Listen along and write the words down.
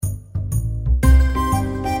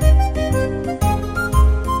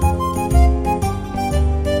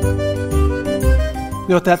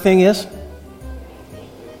know what that thing is?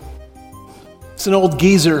 It's an old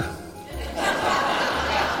geyser.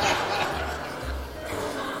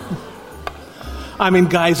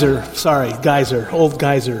 Geyser. Sorry, geyser. Old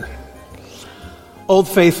geyser. Old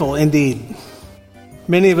Faithful, indeed.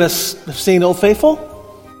 Many of us have seen Old Faithful.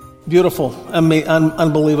 Beautiful.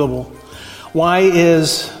 Unbelievable. Why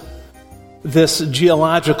is this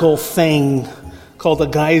geological thing called a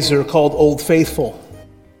geyser called Old Faithful?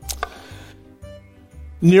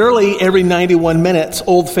 Nearly every 91 minutes,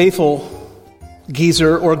 Old Faithful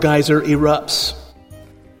geyser erupts,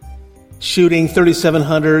 shooting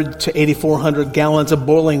 3,700 to 8,400 gallons of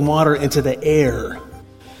boiling water into the air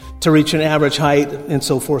to reach an average height, and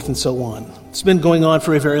so forth and so on. It's been going on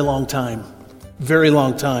for a very long time. Very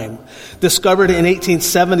long time. Discovered in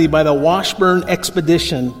 1870 by the Washburn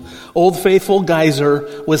Expedition, Old Faithful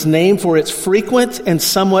Geyser was named for its frequent and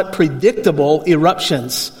somewhat predictable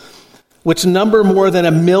eruptions, which number more than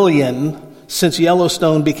 1 million since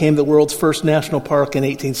Yellowstone became the world's first national park in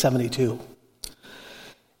 1872.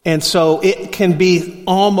 And so it can be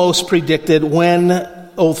almost predicted when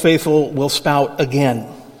Old Faithful will spout again.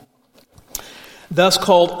 Thus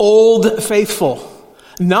called Old Faithful,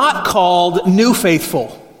 not called New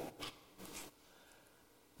Faithful.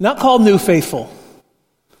 Not called New Faithful.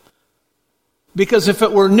 Because if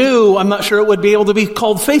it were new, I'm not sure it would be able to be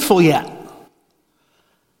called faithful yet.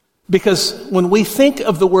 Because when we think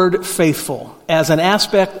of the word faithful as an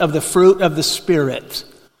aspect of the fruit of the Spirit,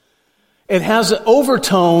 it has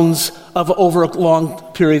overtones of over a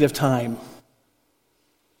long period of time.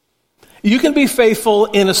 You can be faithful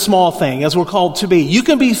in a small thing, as we're called to be. You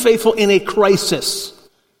can be faithful in a crisis.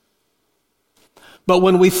 But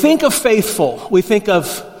when we think of faithful, we think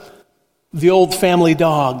of the old family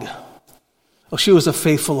dog. Oh, she was a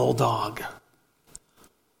faithful old dog.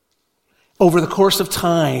 Over the course of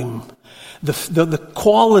time, the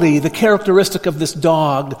quality, the characteristic of this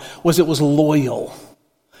dog was it was loyal.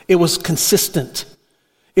 It was consistent.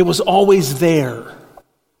 It was always there.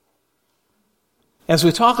 As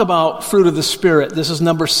we talk about fruit of the Spirit, this is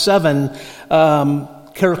number 7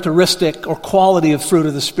 characteristic or quality of fruit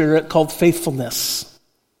of the Spirit called faithfulness.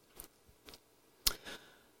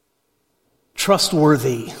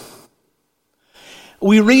 Trustworthy.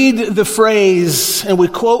 We read the phrase, and we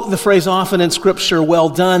quote the phrase often in Scripture, "Well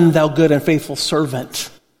done, thou good and faithful servant."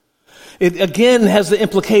 It again has the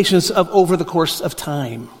implications of over the course of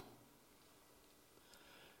time.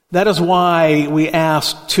 That is why we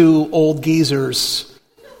asked 2 old geezers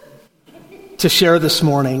to share this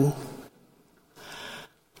morning.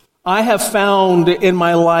 I have found in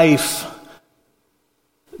my life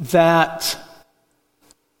that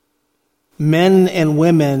men and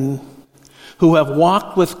women who have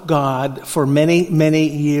walked with God for many, many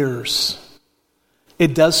years,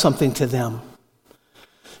 it does something to them.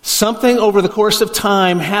 Something over the course of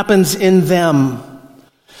time happens in them.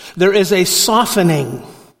 There is a softening.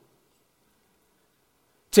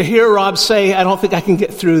 To hear Rob say, "I don't think I can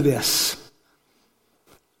get through this."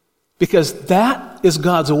 Because that is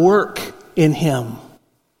God's work in him.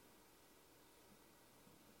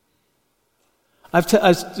 I've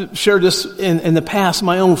shared this in the past.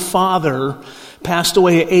 My own father passed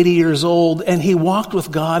away at 80 years old, and he walked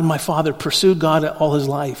with God. My father pursued God all his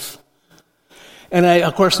life. And I,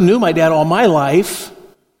 of course, knew my dad all my life.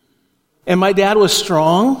 And my dad was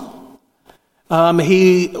strong.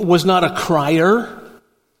 He was not a crier.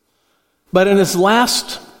 But in his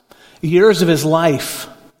last years of his life,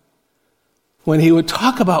 when he would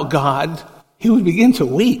talk about God, he would begin to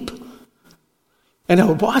weep. And I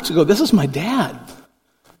would watch and go, this is my dad.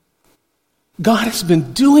 God has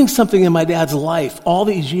been doing something in my dad's life all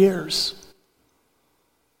these years.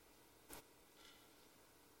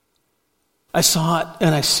 I saw it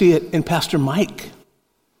and I see it in Pastor Mike.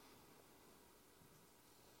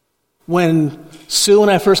 When Sue and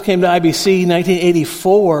I first came to IBC in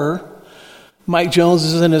 1984, Mike Jones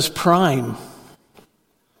is in his prime.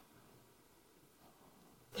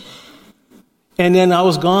 And then I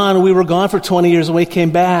was gone. We were gone for 20 years, and we came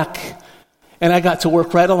back. And I got to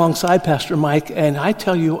work right alongside Pastor Mike. And I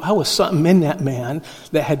tell you, I was something in that man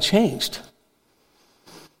that had changed.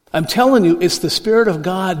 I'm telling you, it's the Spirit of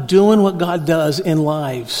God doing what God does in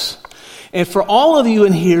lives. And for all of you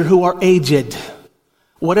in here who are aged,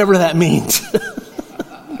 whatever that means,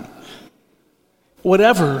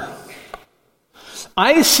 whatever,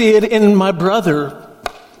 I see it in my brother,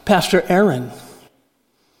 Pastor Aaron.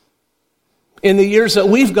 In the years that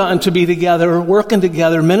we've gotten to be together, working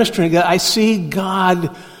together, ministering together, I see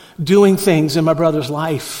God doing things in my brother's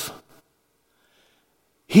life.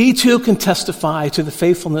 He too can testify to the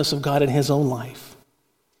faithfulness of God in his own life.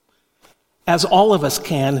 as all of us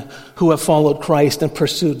can who have followed Christ and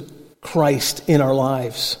pursued Christ in our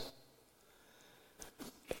lives.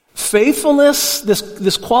 Faithfulness,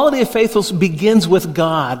 this quality of faithfulness begins with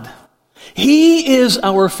God. He is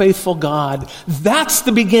our faithful God. That's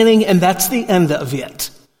the beginning and that's the end of it.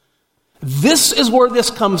 This is where this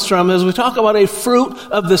comes from. As we talk about a fruit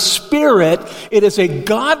of the Spirit, it is a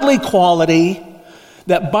godly quality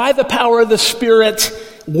that by the power of the Spirit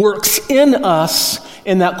works in us,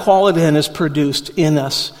 and that quality then is produced in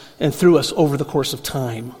us and through us over the course of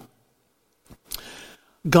time.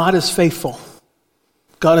 God is faithful.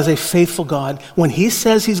 God is a faithful God. When He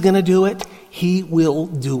says He's going to do it, He will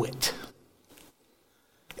do it.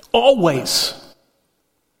 Always.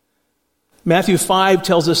 Matthew 5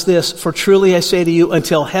 tells us this, "For truly I say to you,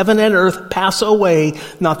 until heaven and earth pass away,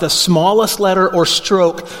 not the smallest letter or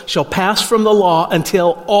stroke shall pass from the law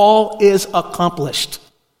until all is accomplished."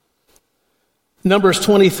 Numbers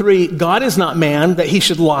 23, "God is not man that He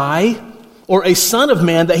should lie, or a son of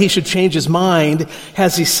man that He should change His mind.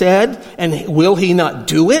 Has He said, and will He not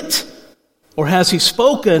do it? Or has He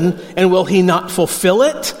spoken, and will He not fulfill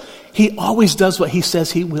it?" He always does what He says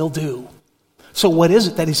He will do. So what is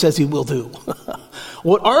it that He says He will do?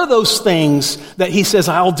 What are those things that He says,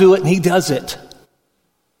 I'll do it, and He does it?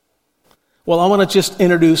 Well, I want to just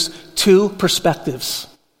introduce two perspectives.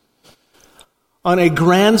 On a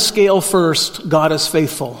grand scale first, God is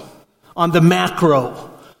faithful. On the macro,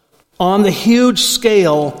 on the huge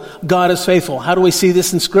scale, God is faithful. How do we see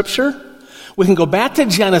this in Scripture? We can go back to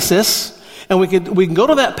Genesis, and we can go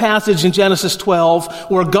to that passage in Genesis 12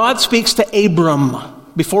 where God speaks to Abram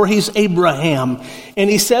before he's Abraham. And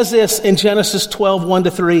He says this in Genesis 12,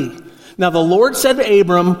 1-3. "Now the Lord said to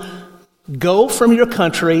Abram, go from your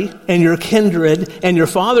country and your kindred and your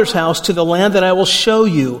father's house to the land that I will show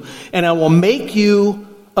you, and I will make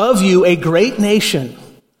of you a great nation.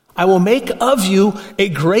 I will make of you a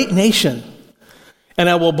great nation. And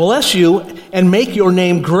I will bless you and make your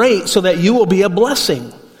name great so that you will be a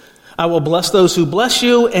blessing. I will bless those who bless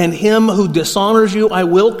you, and him who dishonors you I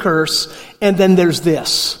will curse." And then there's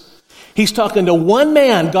this. He's talking to one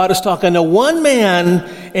man. God is talking to one man,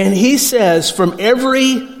 and He says,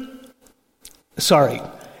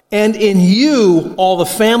 "And in you all the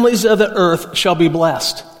families of the earth shall be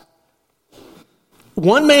blessed."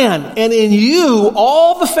 One man, and in you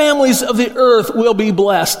all the families of the earth will be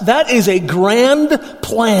blessed. That is a grand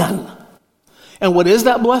plan. And what is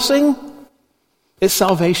that blessing? It's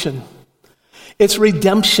salvation. It's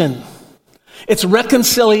redemption. It's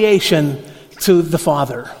reconciliation to the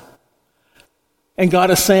Father. And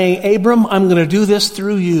God is saying, Abram, I'm going to do this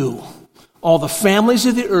through you. All the families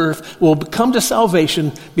of the earth will come to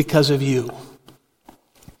salvation because of you.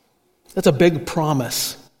 That's a big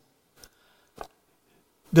promise.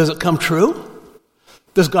 Does it come true?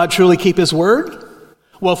 Does God truly keep His word?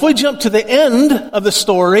 Well, if we jump to the end of the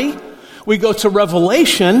story, we go to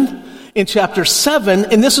Revelation in chapter 7,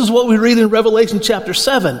 and this is what we read in Revelation chapter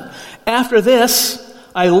 7. "After this,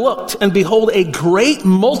 I looked, and behold, a great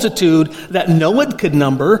multitude that no one could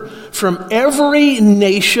number, from every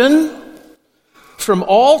nation, from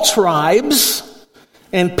all tribes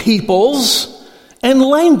and peoples and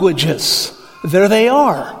languages." There they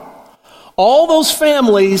are. All those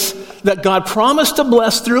families that God promised to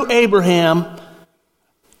bless through Abram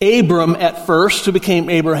at first, who became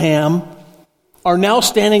Abraham, are now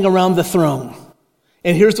standing around the throne.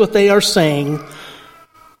 And here's what they are saying.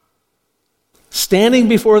 "Standing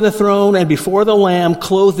before the throne and before the Lamb,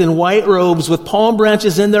 clothed in white robes, with palm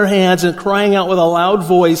branches in their hands, and crying out with a loud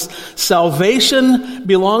voice, 'Salvation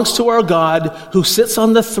belongs to our God who sits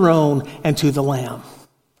on the throne and to the Lamb.'"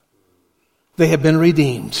 They have been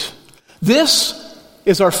redeemed. This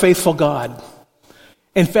is our faithful God.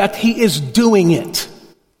 In fact, He is doing it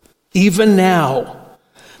even now.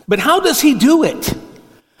 But how does He do it?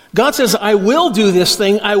 God says, I will do this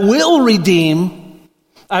thing. I will redeem.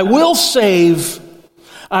 I will save.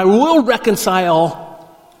 I will reconcile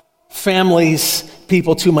families,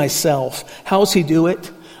 people to myself. How does He do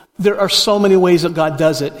it? There are so many ways that God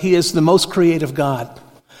does it. He is the most creative God.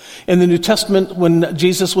 In the New Testament, when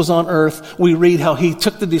Jesus was on earth, we read how He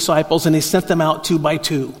took the disciples and He sent them out 2 by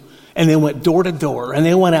 2. And they went door to door. And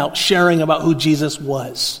they went out sharing about who Jesus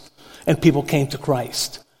was. And people came to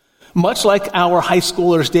Christ. Much like our high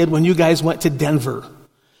schoolers did when you guys went to Denver.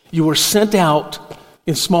 You were sent out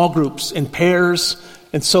in small groups, in pairs,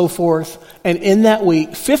 and so forth. And in that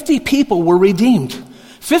week, 50 people were redeemed.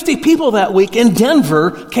 50 people that week in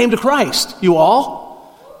Denver came to Christ. You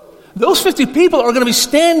all? Those 50 people are going to be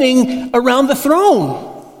standing around the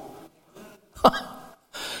throne. A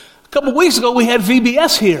couple weeks ago, we had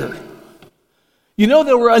VBS here. You know,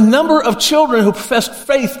 there were a number of children who professed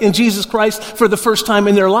faith in Jesus Christ for the first time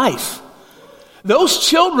in their life. Those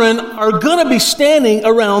children are going to be standing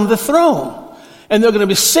around the throne. And they're going to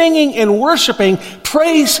be singing and worshiping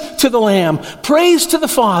praise to the Lamb, praise to the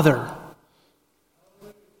Father.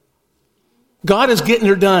 God is getting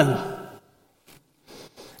her done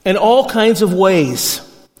in all kinds of ways.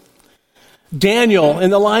 Daniel in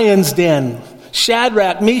the lion's den,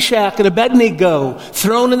 Shadrach, Meshach, and Abednego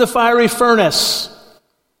thrown in the fiery furnace,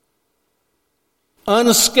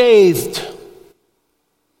 unscathed,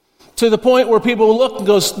 to the point where people look and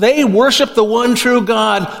goes, they worship the one true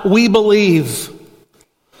God, we believe.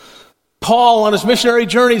 Paul on his missionary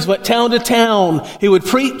journeys went town to town. He would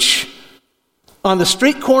preach on the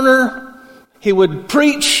street corner. He would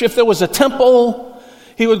preach if there was a temple.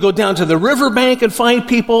 He would go down to the riverbank and find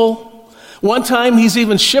people. One time he's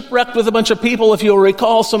even shipwrecked with a bunch of people. If you'll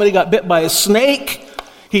recall, somebody got bit by a snake.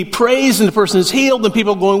 He prays and the person is healed and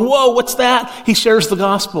people are going, whoa, what's that? He shares the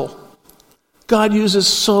gospel. God uses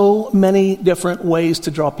so many different ways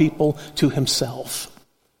to draw people to himself.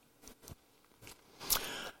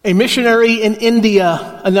 A missionary in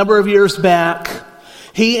India a number of years back,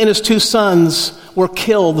 he and his two sons were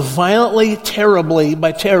killed violently, terribly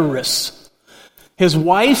by terrorists. His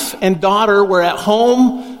wife and daughter were at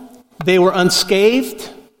home. They were unscathed.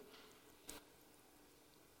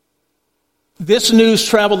 This news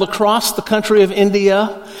traveled across the country of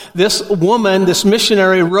India. This woman, this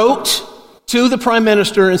missionary, wrote to the prime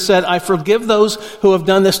minister and said, I forgive those who have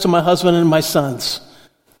done this to my husband and my sons.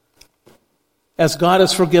 As God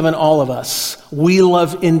has forgiven all of us, we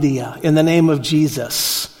love India in the name of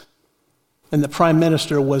Jesus. And the prime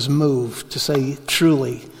minister was moved to say,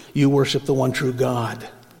 truly, you worship the one true God.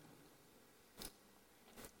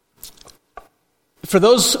 For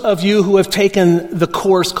those of you who have taken the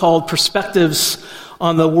course called Perspectives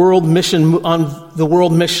on the World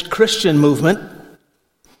Christian Movement,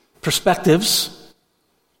 Perspectives,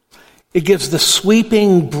 it gives the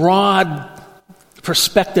sweeping, broad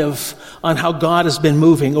perspective on how God has been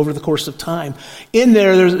moving over the course of time. In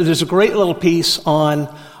there's a great little piece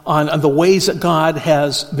on the ways that God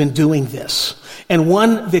has been doing this. And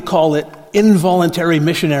one, they call it involuntary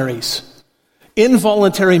missionaries.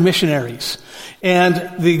 Involuntary missionaries. And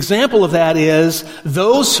the example of that is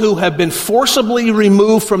those who have been forcibly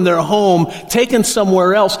removed from their home, taken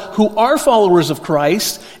somewhere else, who are followers of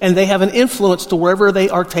Christ, and they have an influence to wherever they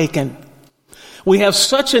are taken. We have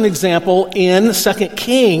such an example in 2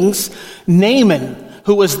 Kings, Naaman,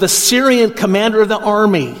 who was the Syrian commander of the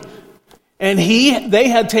army. And they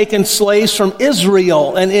had taken slaves from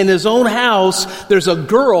Israel, and in his own house, there's a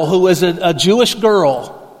girl who is a Jewish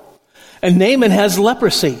girl. And Naaman has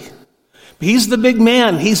leprosy. He's the big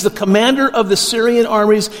man. He's the commander of the Syrian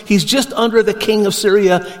armies. He's just under the king of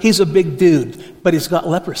Syria. He's a big dude, but he's got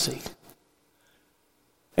leprosy.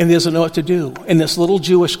 And he doesn't know what to do. And this little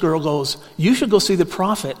Jewish girl goes, you should go see the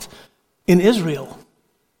prophet in Israel,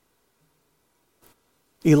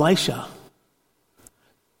 Elisha.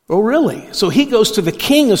 Oh, really? So he goes to the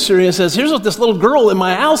king of Syria and says, here's what this little girl in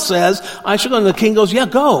my house says. I should go. And the king goes, yeah,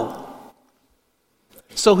 go.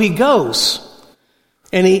 So he goes.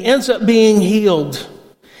 And he ends up being healed.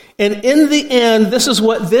 And in the end, this is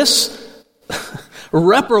what this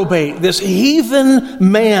reprobate, this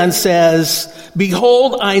heathen man says,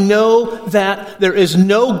 behold, I know that there is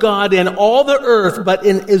no God in all the earth but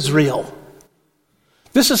in Israel.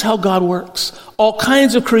 This is how God works. All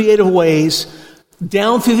kinds of creative ways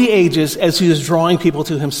down through the ages as he is drawing people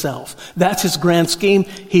to himself. That's his grand scheme.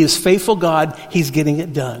 He is faithful God. He's getting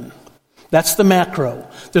it done. That's the macro.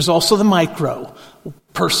 There's also the micro.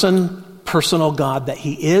 Personal God that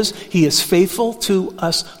he is. He is faithful to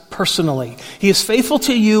us personally. He is faithful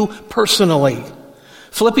to you personally.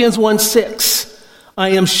 Philippians 1:6. I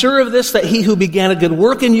am sure of this, that he who began a good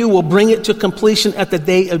work in you will bring it to completion at the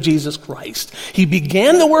day of Jesus Christ. He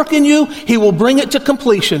began the work in you, he will bring it to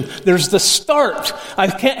completion. There's the start. I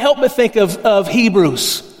can't help but think of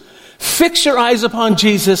Hebrews. Fix your eyes upon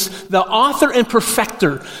Jesus, the author and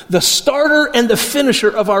perfecter, the starter and the finisher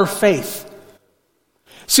of our faith.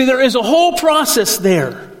 See, there is a whole process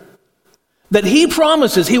there that he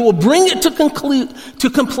promises he will bring it to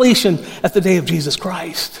completion at the day of Jesus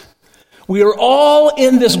Christ. We are all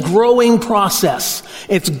in this growing process.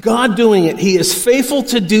 It's God doing it. He is faithful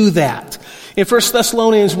to do that. In 1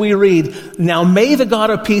 Thessalonians we read, now may the God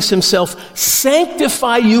of peace himself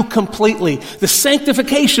sanctify you completely. The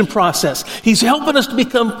sanctification process. He's helping us to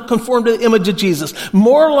become conformed to the image of Jesus.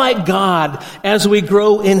 More like God as we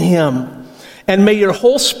grow in him. And may your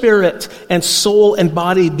whole spirit and soul and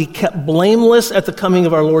body be kept blameless at the coming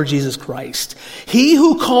of our Lord Jesus Christ. He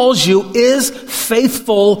who calls you is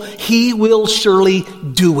faithful. He will surely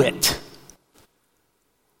do it.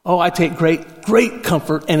 Oh, I take great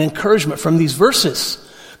comfort and encouragement from these verses.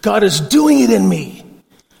 God is doing it in me.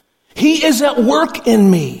 He is at work in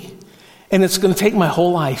me. And it's going to take my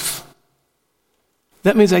whole life.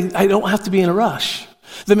 That means I don't have to be in a rush.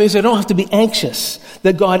 That means I don't have to be anxious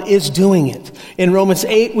that God is doing it. In Romans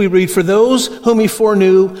 8, we read, for those whom he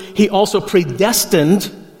foreknew, he also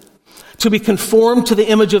predestined to be conformed to the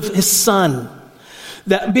image of his Son.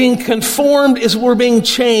 That being conformed is we're being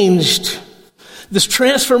changed. This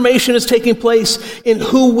transformation is taking place in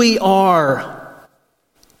who we are,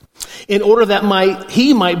 in order that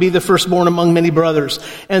he might be the firstborn among many brothers.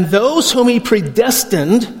 And those whom he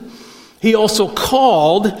predestined, he also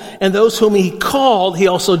called, and those whom he called, he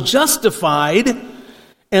also justified,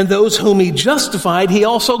 and those whom he justified, he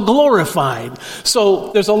also glorified.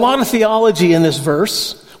 So there's a lot of theology in this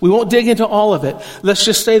verse. We won't dig into all of it. Let's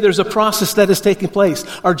just say there's a process that is taking place.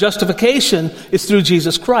 Our justification is through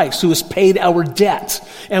Jesus Christ, who has paid our debt,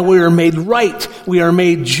 and we are made right. We are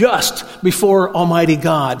made just before Almighty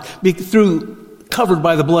God, covered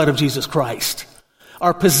by the blood of Jesus Christ.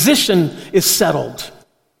 Our position is settled.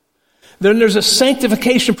 Then there's a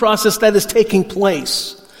sanctification process that is taking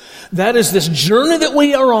place. That is this journey that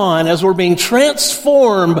we are on as we're being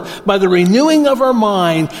transformed by the renewing of our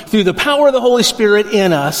mind through the power of the Holy Spirit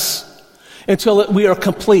in us until we are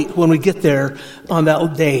complete when we get there on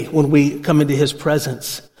that day when we come into his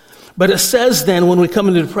presence. But it says then when we come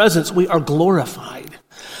into the presence, we are glorified.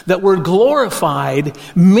 That word glorified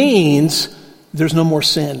means there's no more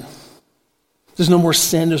sin. There's no more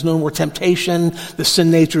sin. There's no more temptation. The sin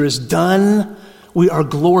nature is done. We are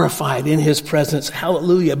glorified in his presence.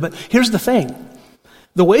 Hallelujah. But here's the thing.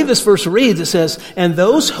 The way this verse reads, it says, and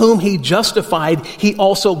those whom he justified, he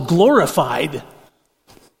also glorified.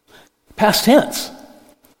 Past tense.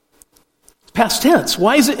 Past tense.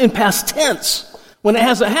 Why is it in past tense when it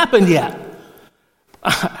hasn't happened yet?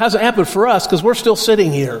 It hasn't happened for us because we're still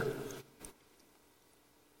sitting here.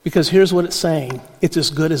 Because here's what it's saying. It's as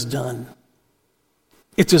good as done.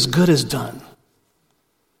 It's as good as done.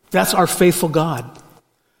 That's our faithful God.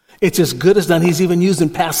 It's as good as done. He's even used in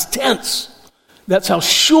past tense. That's how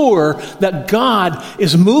sure that God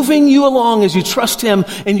is moving you along as you trust him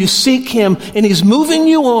and you seek him, and he's moving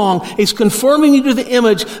you along. He's conforming you to the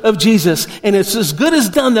image of Jesus. And it's as good as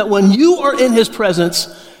done that when you are in his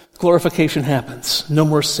presence, glorification happens. No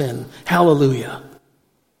more sin. Hallelujah.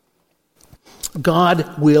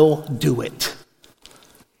 God will do it.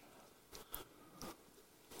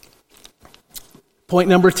 Point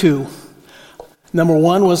number 2. Number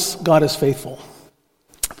 1 was God is faithful.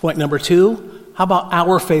 Point number 2, how about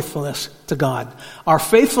our faithfulness to God? Our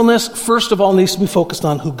faithfulness, first of all, needs to be focused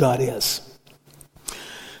on who God is.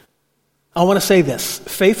 I want to say this.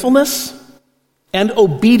 Faithfulness and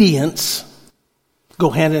obedience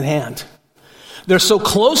go hand in hand. They're so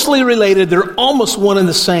closely related, they're almost one and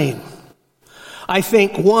the same. I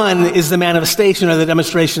think one is the manifestation or the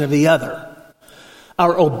demonstration of the other.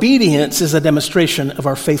 Our obedience is a demonstration of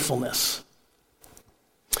our faithfulness.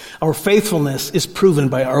 Our faithfulness is proven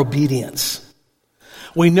by our obedience.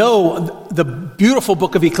 We know the beautiful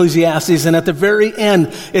book of Ecclesiastes, and at the very end,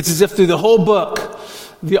 it's as if through the whole book,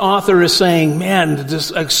 the author is saying, man,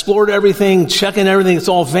 just explored everything, checking everything, it's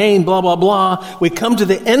all vain, blah, blah, blah. We come to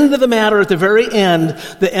the end of the matter at the very end.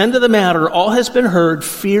 The end of the matter, all has been heard,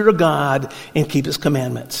 fear God and keep his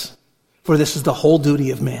commandments. For this is the whole duty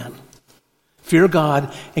of man. Fear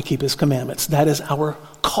God and keep his commandments. That is our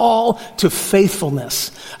call to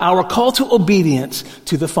faithfulness, our call to obedience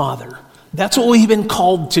to the Father. That's what we've been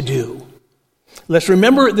called to do. Let's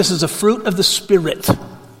remember this is a fruit of the Spirit.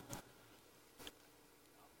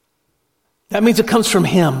 That means it comes from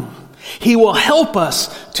him. He will help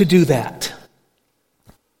us to do that.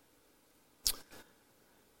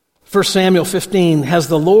 1 Samuel 15, has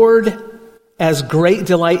the Lord as great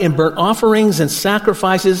delight in burnt offerings and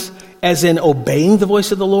sacrifices as in obeying the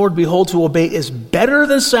voice of the Lord? Behold, to obey is better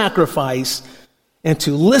than sacrifice, and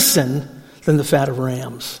to listen than the fat of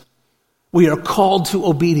rams. We are called to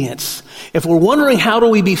obedience. If we're wondering how do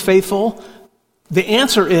we be faithful, the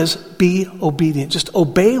answer is be obedient. Just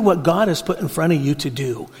obey what God has put in front of you to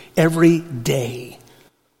do every day.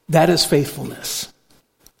 That is faithfulness.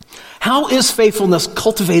 How is faithfulness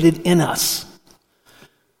cultivated in us?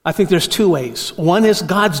 I think there's 2 ways. One is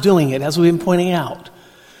God's doing it, as we've been pointing out.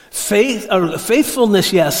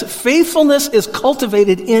 Faithfulness, yes. Faithfulness is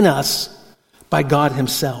cultivated in us by God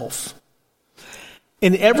himself.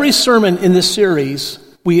 In every sermon in this series,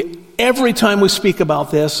 we Every time we speak about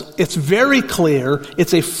this, it's very clear.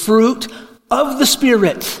 It's a fruit of the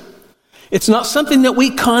Spirit. It's not something that we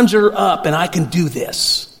conjure up and I can do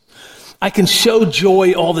this. I can show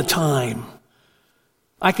joy all the time.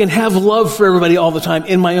 I can have love for everybody all the time.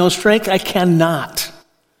 In my own strength, I cannot.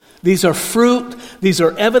 These are fruit. These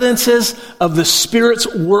are evidences of the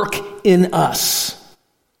Spirit's work in us.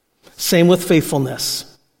 Same with faithfulness.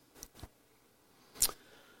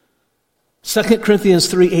 2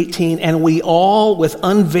 Corinthians 3:18, and we all with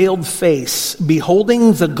unveiled face,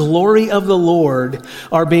 beholding the glory of the Lord,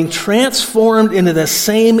 are being transformed into the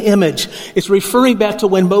same image. It's referring back to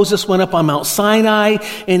when Moses went up on Mount Sinai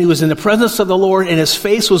and he was in the presence of the Lord and his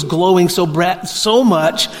face was glowing so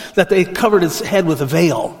much that they covered his head with a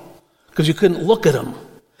veil because you couldn't look at him.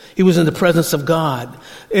 He was in the presence of God.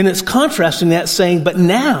 And it's contrasting that, saying, but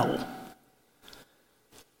now,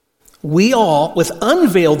 we all, with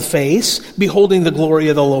unveiled face, beholding the glory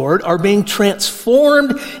of the Lord, are being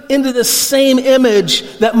transformed into the same image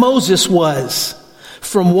that Moses was,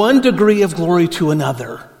 from one degree of glory to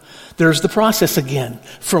another. There's the process again.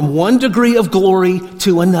 From one degree of glory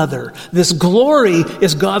to another. This glory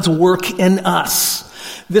is God's work in us.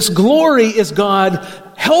 This glory is God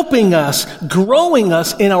helping us, growing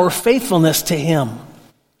us in our faithfulness to Him.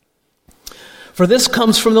 For this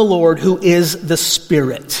comes from the Lord, who is the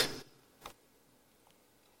Spirit.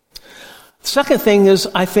 Second thing is,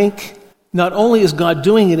 I think, not only is God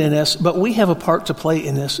doing it in us, but we have a part to play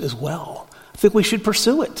in this as well. I think we should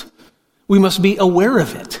pursue it. We must be aware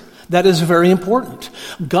of it. That is very important.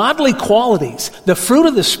 Godly qualities, the fruit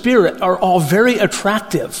of the Spirit, are all very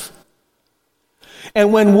attractive.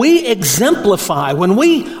 And when we exemplify, when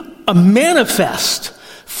we manifest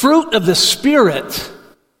fruit of the Spirit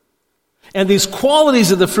and these qualities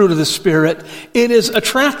of the fruit of the Spirit, it is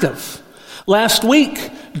attractive. Last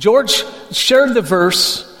week, George shared the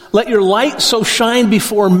verse, let your light so shine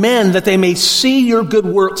before men that they may see your good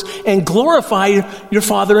works and glorify your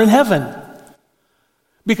Father in heaven.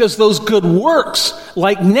 Because those good works,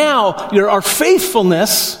 like now, our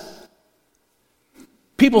faithfulness,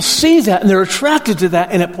 people see that and they're attracted to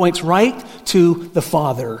that, and it points right to the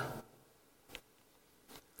Father.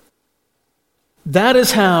 That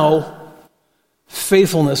is how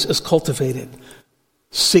faithfulness is cultivated.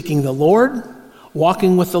 Seeking the Lord,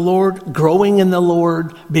 walking with the Lord, growing in the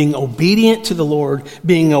Lord, being obedient to the Lord,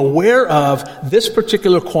 being aware of this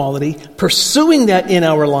particular quality, pursuing that in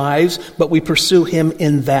our lives, but we pursue Him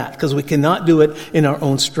in that because we cannot do it in our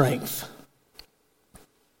own strength.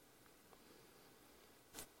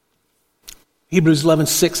 Hebrews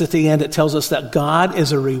 11:6 at the end, it tells us that God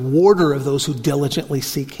is a rewarder of those who diligently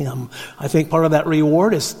seek Him. I think part of that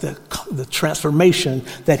reward is the transformation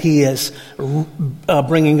that He is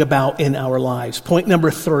bringing about in our lives. Point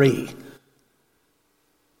number 3.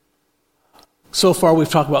 So far we've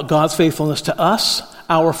talked about God's faithfulness to us,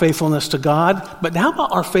 our faithfulness to God, but how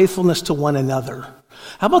about our faithfulness to one another?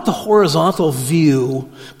 How about the horizontal view,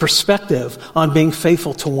 perspective on being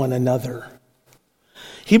faithful to one another?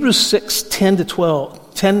 Hebrews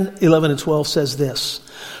 6:10, 11, and 12 says this,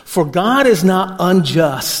 for God is not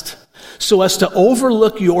unjust so as to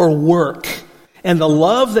overlook your work and the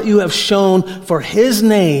love that you have shown for His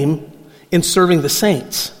name in serving the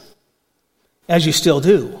saints, as you still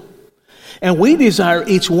do. And we desire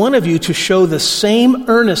each one of you to show the same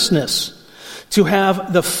earnestness, to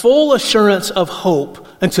have the full assurance of hope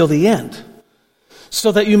until the end,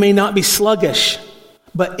 so that you may not be sluggish,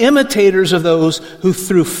 but imitators of those who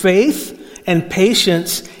through faith and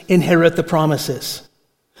patience inherit the promises.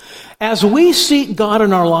 As we seek God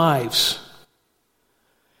in our lives,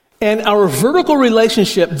 and our vertical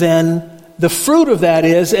relationship then, the fruit of that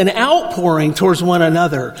is an outpouring towards one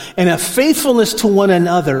another and a faithfulness to one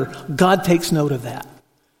another, God takes note of that.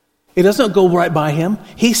 It doesn't go right by Him.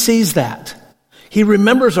 He sees that. He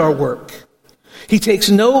remembers our work. He takes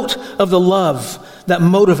note of the love that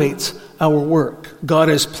motivates our work. God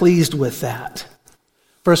is pleased with that.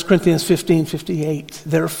 1 Corinthians 15:58.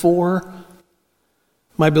 Therefore,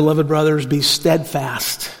 my beloved brothers, be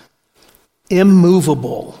steadfast,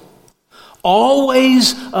 immovable,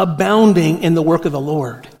 always abounding in the work of the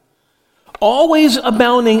Lord. Always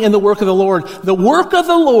abounding in the work of the Lord. The work of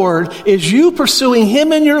the Lord is you pursuing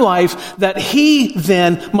Him in your life, that He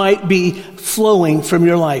then might be flowing from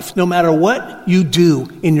your life, no matter what you do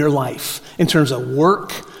in your life, in terms of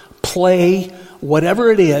work, play,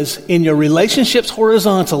 whatever it is, in your relationships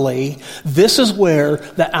horizontally. This is where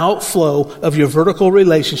the outflow of your vertical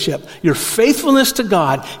relationship, your faithfulness to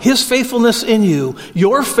God, His faithfulness in you,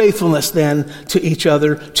 your faithfulness then to each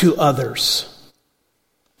other, to others.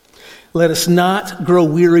 Let us not grow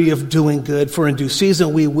weary of doing good, for in due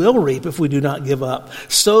season we will reap if we do not give up.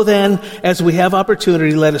 So then, as we have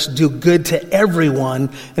opportunity, let us do good to everyone,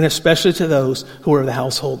 and especially to those who are of the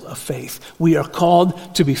household of faith. We are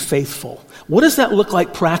called to be faithful. What does that look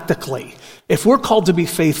like practically? If we're called to be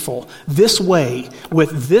faithful this way,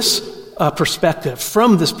 with this perspective,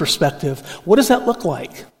 from this perspective, what does that look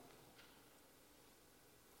like?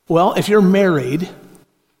 Well, if you're married,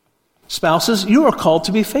 spouses, you are called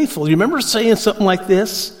to be faithful. You remember saying something like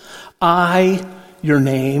this? I, your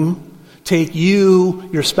name, take you,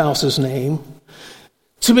 your spouse's name,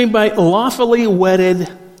 to be my lawfully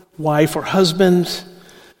wedded wife or husband,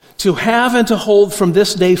 to have and to hold from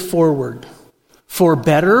this day forward, for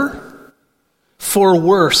better, for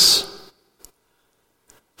worse,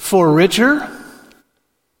 for richer,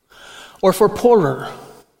 or for poorer.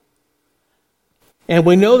 And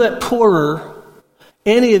we know that poorer,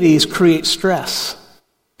 any of these create stress.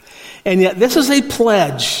 And yet this is a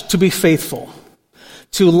pledge to be faithful,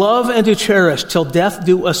 to love and to cherish till death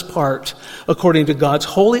do us part, according to God's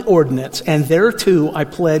holy ordinance, and thereto I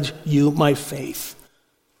pledge you my faith.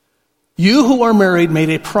 You who are married made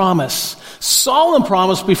a promise, solemn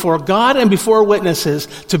promise before God and before witnesses,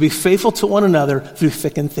 to be faithful to one another through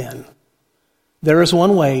thick and thin. There is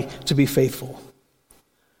one way to be faithful.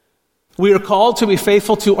 We are called to be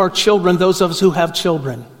faithful to our children, those of us who have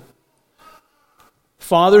children.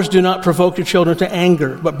 Fathers, do not provoke your children to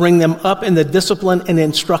anger, but bring them up in the discipline and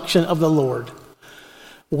instruction of the Lord.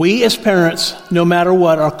 We as parents, no matter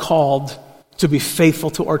what, are called to be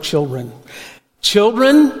faithful to our children.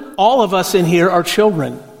 Children, all of us in here are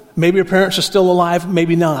children. Maybe your parents are still alive,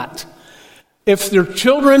 maybe not. If your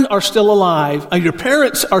children are still alive, and your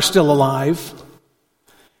parents are still alive,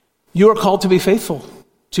 you are called to be faithful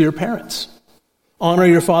to your parents. Honor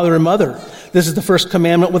your father and mother. This is the first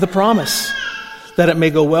commandment with a promise, that it may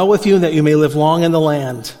go well with you and that you may live long in the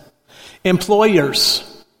land.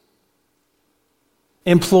 Employers,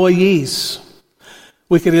 employees.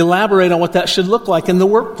 We could elaborate on what that should look like in the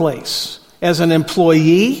workplace. As an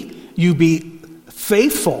employee, you be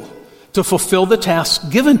faithful to fulfill the tasks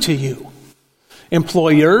given to you.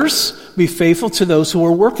 Employers, be faithful to those who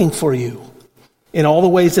are working for you in all the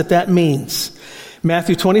ways that that means.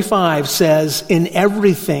 Matthew 25 says, in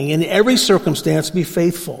everything, in every circumstance, be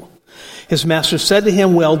faithful. His master said to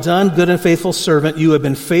him, well done, good and faithful servant. You have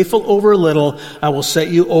been faithful over a little. I will set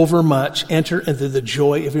you over much. Enter into the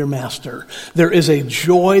joy of your master. There is a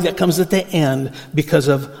joy that comes at the end because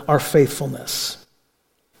of our faithfulness.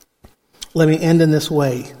 Let me end in this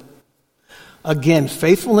way. Again,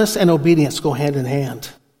 faithfulness and obedience go hand in hand.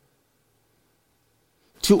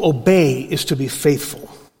 To obey is to be faithful.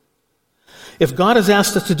 If God has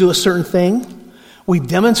asked us to do a certain thing, we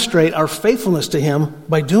demonstrate our faithfulness to Him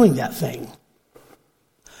by doing that thing.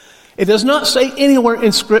 It does not say anywhere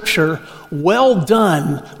in Scripture, well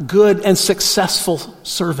done, good and successful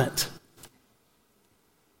servant.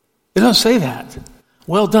 It doesn't say that.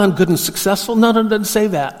 Well done, good and successful. No, it doesn't say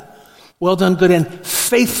that. Well done, good and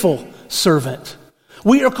faithful servant.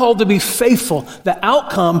 We are called to be faithful. The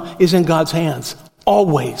outcome is in God's hands,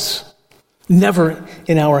 always. Never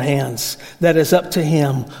in our hands. That is up to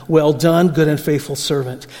Him. Well done, good and faithful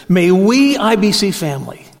servant. May we, IBC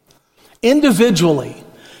family, individually,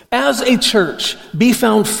 as a church, be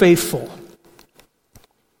found faithful.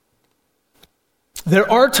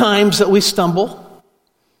 There are times that we stumble,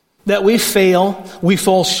 that we fail, we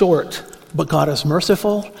fall short. But God is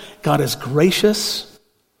merciful. God is gracious.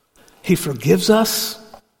 He forgives us.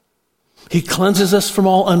 He cleanses us from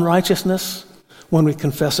all unrighteousness when we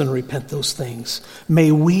confess and repent those things.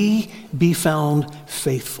 May we be found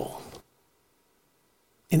faithful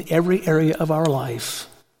in every area of our life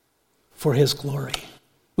for His glory.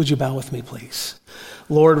 Would you bow with me, please?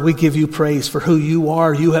 Lord, we give you praise for who you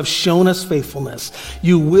are. You have shown us faithfulness.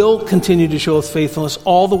 You will continue to show us faithfulness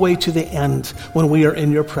all the way to the end when we are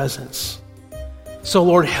in your presence. So,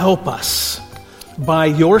 Lord, help us by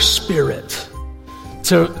your Spirit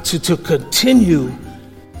to continue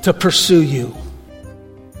to pursue you,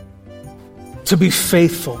 to be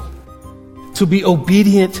faithful, to be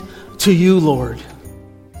obedient to you, Lord,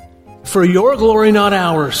 for your glory, not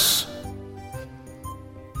ours.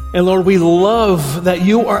 And Lord, we love that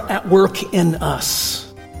you are at work in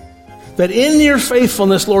us, that in your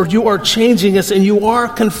faithfulness, Lord, you are changing us and you are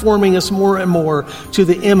conforming us more and more to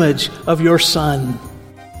the image of your Son.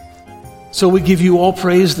 So we give you all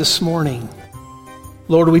praise this morning.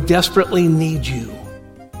 Lord, we desperately need you.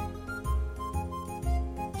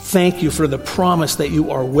 Thank you for the promise that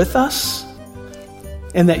you are with us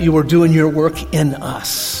and that you are doing your work in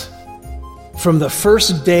us. From the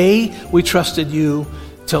first day we trusted you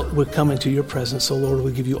till we come into your presence. So, Lord,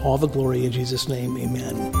 we give you all the glory in Jesus' name.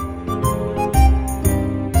 Amen.